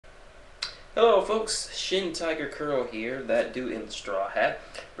Hello folks, shintigercurl here, that dude in the straw hat,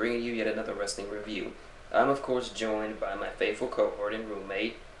 bringing you yet another wrestling review. I'm of course joined by my faithful cohort and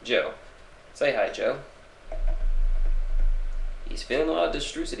roommate, Joe. Say hi, Joe. He's feeling a lot of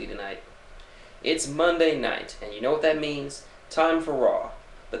distrucity tonight. It's Monday night, and you know what that means? Time for Raw.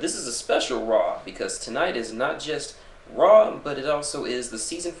 But this is a special Raw, because tonight is not just Raw, but it also is the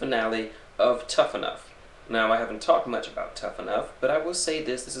season finale of Tough Enough. Now, I haven't talked much about Tough Enough, but I will say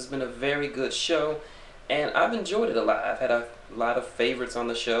this has been a very good show, and I've enjoyed it a lot. I've had a lot of favorites on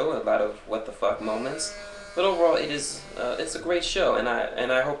the show, a lot of what the fuck moments, but overall it's a great show, and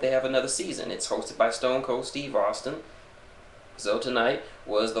I hope they have another season. It's hosted by Stone Cold Steve Austin, so tonight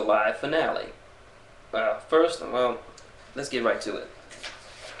was the live finale. First, let's get right to it.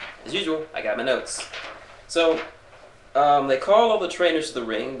 As usual, I got my notes. So, they called all the trainers to the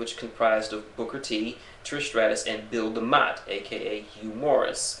ring, which comprised of Booker T, Trish Stratus, and Bill DeMott, aka Hugh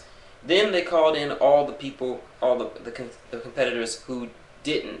Morris. Then they called in all the people, all the competitors who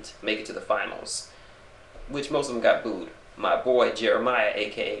didn't make it to the finals, which most of them got booed. My boy Jeremiah,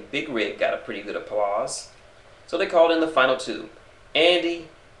 aka Big Rig, got a pretty good applause. So they called in the final two, Andy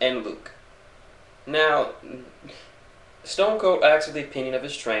and Luke. Now, Stone Cold asked for the opinion of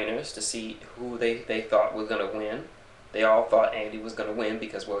his trainers to see who they thought was going to win. They all thought Andy was going to win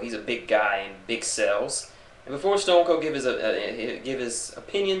because, well, he's a big guy and big sells. And before Stone Cold give his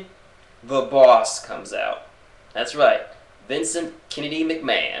opinion, the boss comes out. That's right, Vincent Kennedy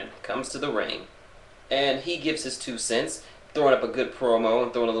McMahon comes to the ring, and he gives his 2 cents, throwing up a good promo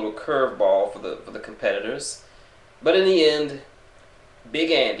and throwing a little curveball for the competitors. But in the end,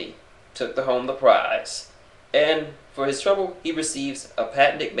 Big Andy took home the prize, and for his trouble, he receives a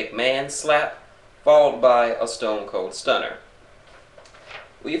patented McMahon slap, followed by a Stone Cold Stunner.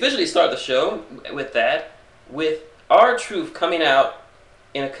 We officially start the show with R-Truth coming out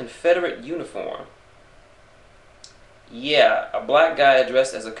in a Confederate uniform. Yeah, a black guy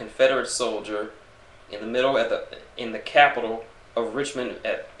dressed as a Confederate soldier in the middle in the capital of Richmond,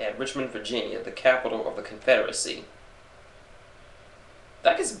 at Richmond, Virginia, the capital of the Confederacy.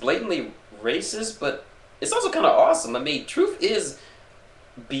 That is blatantly racist, but it's also kind of awesome. I mean, Truth is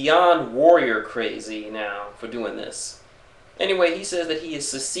beyond warrior crazy now for doing this. Anyway, he says that he is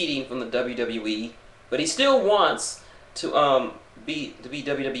seceding from the WWE, but he still wants to be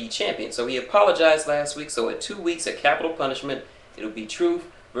WWE champion. So he apologized last week. So at 2 weeks at Capital Punishment, it'll be Truth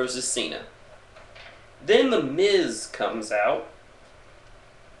versus Cena. Then The Miz comes out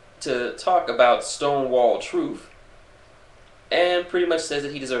to talk about Stonewall Truth and pretty much says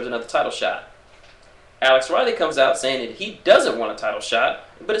that he deserves another title shot. Alex Riley comes out saying that he doesn't want a title shot,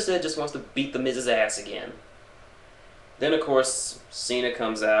 but instead just wants to beat The Miz's ass again. Then, of course, Cena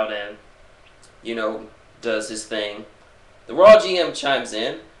comes out and, does his thing. The Raw GM chimes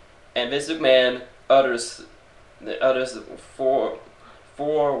in, and Vince McMahon utters four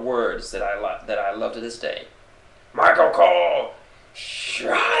words that I love to this day. Michael Cole,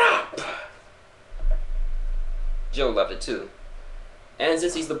 shut up! Joe loved it too. And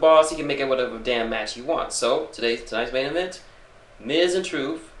since he's the boss, he can make it whatever damn match he wants. So, tonight's main event, Miz and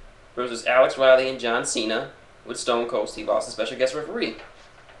Truth versus Alex Riley and John Cena with Stone Cold Steve Austin, special guest referee.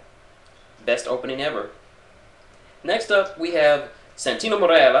 Best opening ever. Next up, we have Santino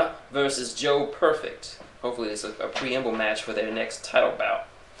Marella versus Joe Perfect. Hopefully it's a preamble match for their next title bout.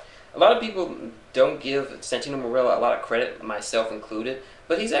 A lot of people don't give Santino Marella a lot of credit, myself included,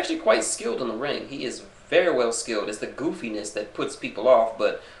 but he's actually quite skilled in the ring. He is very well skilled. It's the goofiness that puts people off,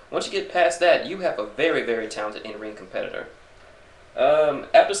 but once you get past that, you have a very, very talented in-ring competitor.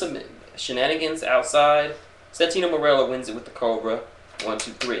 After some shenanigans outside, Santino Marella wins it with the Cobra. 1,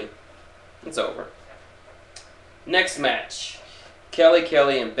 2, 3. It's over. Next match,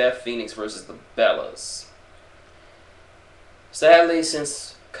 Kelly and Beth Phoenix versus the Bellas. Sadly,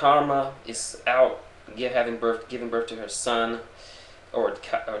 since Karma is out giving birth to her son or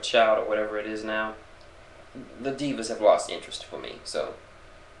child or whatever it is now, the Divas have lost interest for me, so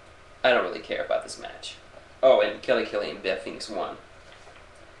I don't really care about this match. Oh, and Kelly and Beth Phoenix won.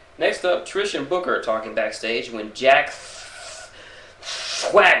 Next up, Trish and Booker are talking backstage when Jack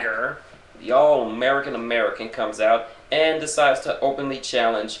Swagger, the all-American comes out and decides to openly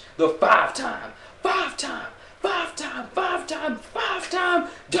challenge the five-time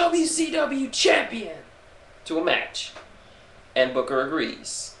WCW champion to a match. And Booker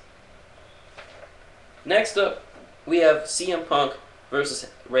agrees. Next up, we have CM Punk versus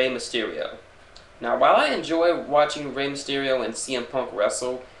Rey Mysterio. Now, while I enjoy watching Rey Mysterio and CM Punk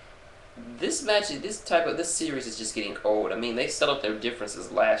wrestle, this series is just getting old. I mean, they settled their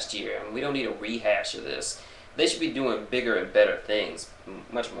differences last year, and we don't need a rehash of this. They should be doing bigger and better things,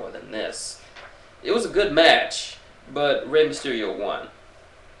 much more than this. It was a good match, but Rey Mysterio won.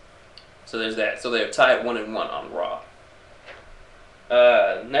 So there's that. So they're tied 1-1 on Raw.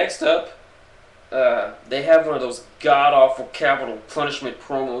 Next up, they have one of those god-awful capital punishment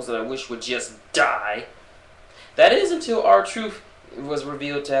promos that I wish would just die. That is until R-Truth was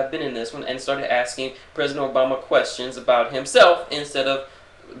revealed to have been in this one and started asking President Obama questions about himself instead of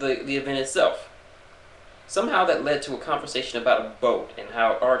the event itself. Somehow that led to a conversation about a boat and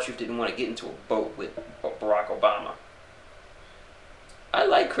how R-Truth didn't want to get into a boat with Barack Obama. I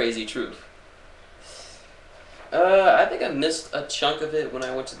like Crazy Truth. I think I missed a chunk of it when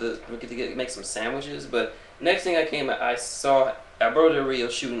I went to make some sandwiches, but next thing I saw Alberto Del Rio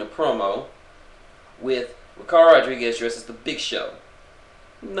shooting a promo with Ricardo Rodriguez dressed as the Big Show.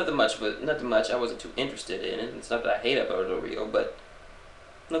 Nothing much. I wasn't too interested in it. It's not that I hate Alberto Del Rio, but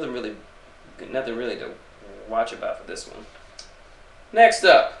nothing really to watch about for this one. Next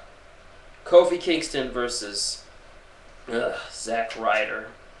up, Kofi Kingston versus Zack Ryder.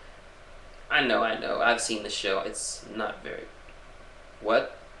 I know. I've seen the show. It's not very...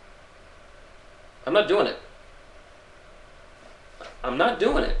 What? I'm not doing it. I'm not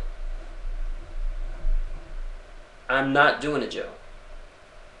doing it. I'm not doing it, Joe.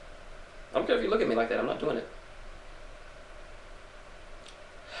 I don't care if you look at me like that. I'm not doing it.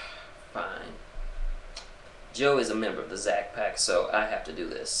 Fine. Joe is a member of the Zack Pack, so I have to do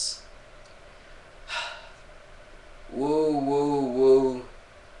this. Woo, woo, woo.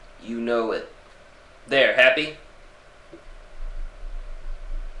 You know it. There, happy?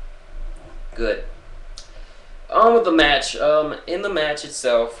 Good. On with the match. In the match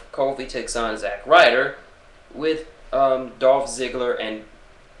itself, Kofi takes on Zack Ryder with Dolph Ziggler and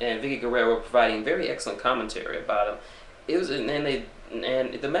Vicky Guerrero providing very excellent commentary about him. It was and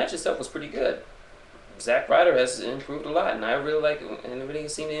the match itself was pretty good. Zack Ryder has improved a lot, and I really like it, and everybody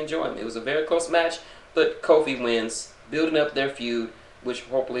seemed to enjoy him. It was a very close match, but Kofi wins, building up their feud, which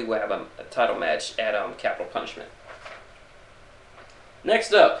hopefully will have a title match at Capital Punishment.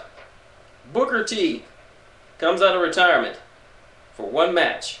 Next up, Booker T comes out of retirement for one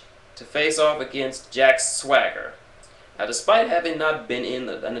match to face off against Jack Swagger. Now, despite having not been in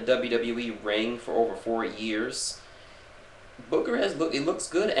the WWE ring for over 4 years, Booker looks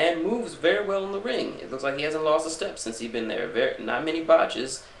good and moves very well in the ring. It looks like he hasn't lost a step since he's been there. Not many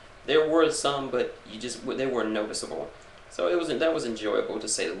botches. There were some, but they were noticeable. So that was enjoyable, to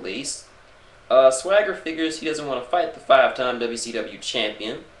say the least. Swagger figures he doesn't want to fight the 5-time WCW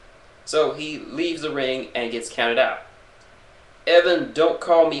champion, so he leaves the ring and gets counted out. Evan, don't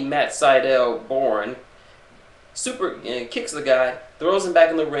call me Matt Sydal Bourne, kicks the guy, throws him back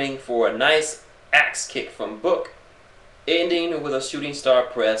in the ring for a nice axe kick from Book, ending with a shooting star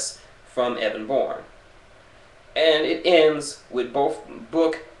press from Evan Bourne. And it ends with both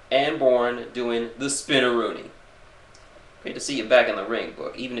Book and Bourne doing the Spinneroonie. Great to see you back in the ring,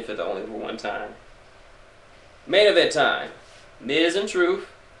 Book, even if it's only for one time. Main event time. Miz and Truth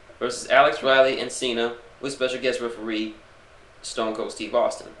versus Alex Riley and Cena with special guest referee Stone Cold Steve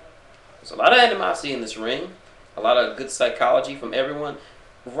Austin. There's a lot of animosity in this ring. A lot of good psychology from everyone.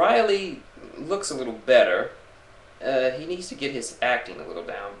 Riley looks a little better. He needs to get his acting a little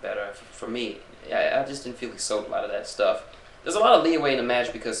down better. For me, I just didn't feel he sold a lot of that stuff. There's a lot of leeway in the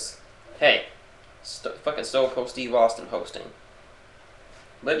match because, hey, fucking Stone Cold Steve Austin hosting.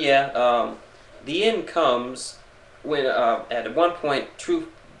 But yeah, the end comes when at one point Truth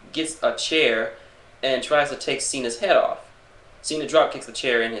gets a chair and tries to take Cena's head off. Cena drop kicks the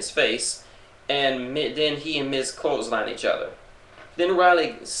chair in his face, and then he and Miz clothesline each other. Then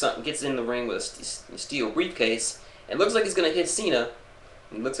Riley gets in the ring with a steel briefcase and looks like he's gonna hit Cena.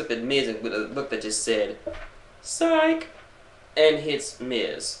 He looks up at Miz with a look that just said, "Psych," and hits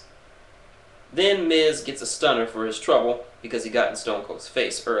Miz. Then Miz gets a stunner for his trouble because he got in Stone Cold's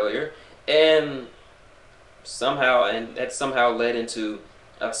face earlier, and that somehow led into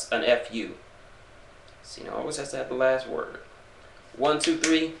an FU. Cena always has to have the last word. 1, 2,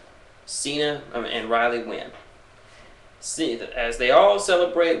 3, Cena and Riley win. As they all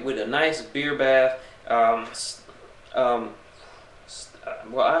celebrate with a nice beer bath.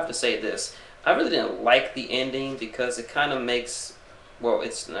 Well, I have to say this. I really didn't like the ending because it kind of makes. Well,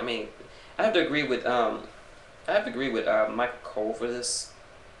 I have to agree with Michael Cole for this.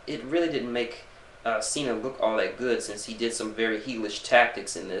 It really didn't make Cena look all that good since he did some very heelish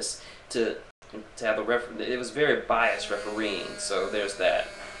tactics in this to have a it was very biased refereeing. So there's that.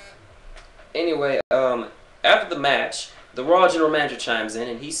 Anyway, after the match, the Raw General Manager chimes in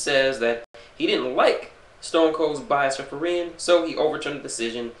and he says that he didn't like Stone Cold's biased refereeing, so he overturned the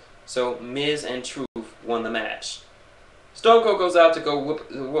decision. So Miz and Truth won the match. Stone Cold goes out to go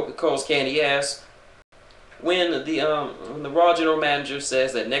whoop Cole's candy ass when the Raw general manager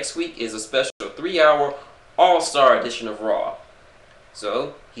says that next week is a special 3-hour All-Star edition of Raw.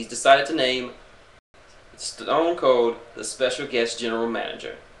 So he's decided to name Stone Cold the special guest general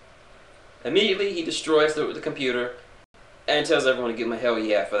manager. Immediately he destroys the computer and tells everyone to give him a hell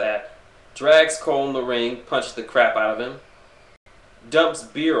yeah for that. Drags Cole in the ring, punches the crap out of him, dumps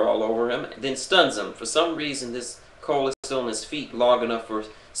beer all over him, then stuns him. For some reason, this Cole is still on his feet long enough for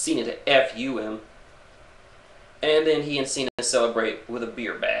Cena to F-U him. And then he and Cena celebrate with a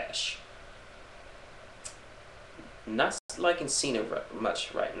beer bash. Not liking Cena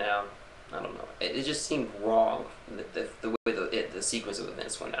much right now. I don't know. It just seemed wrong, the way the sequence of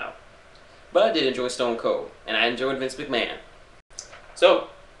events went out. But I did enjoy Stone Cold, and I enjoyed Vince McMahon. So,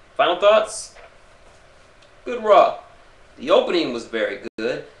 final thoughts? Good Raw. The opening was very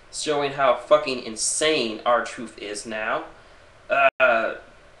good, showing how fucking insane R-Truth is now.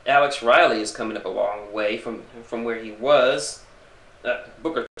 Alex Riley is coming up a long way from where he was.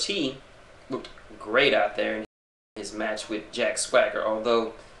 Booker T looked great out there in his match with Jack Swagger,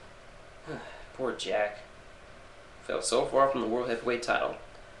 although poor Jack fell so far from the World Heavyweight title.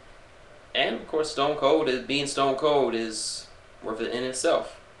 And of course, Stone Cold being Stone Cold is worth it in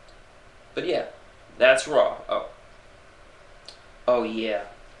itself. But yeah, that's Raw. Oh yeah,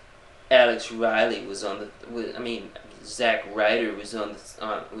 Alex Riley was on the. Zack Ryder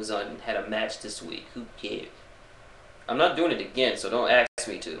had a match this week. Who cares? I'm not doing it again, so don't ask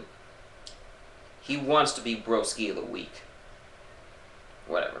me to. He wants to be Broski of the week.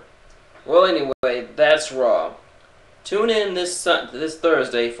 Whatever. Well, anyway, that's Raw. Tune in this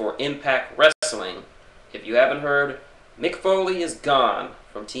Thursday for Impact Wrestling. If you haven't heard, Mick Foley is gone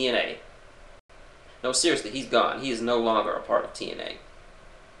from TNA. No, seriously, he's gone. He is no longer a part of TNA.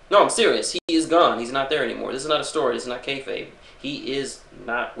 No, I'm serious. He is gone. He's not there anymore. This is not a story. This is not kayfabe. He is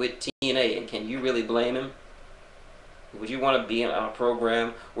not with TNA, and can you really blame him? Would you want to be on a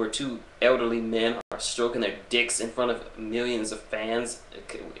program where two elderly men are stroking their dicks in front of millions of fans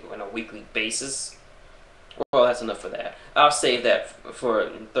on a weekly basis? Well, that's enough for that. I'll save that for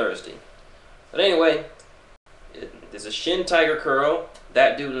Thursday. But anyway, there's a shintigercurl,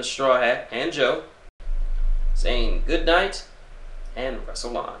 that dude in the straw hat, and Joe, saying good night and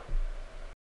wrestle on.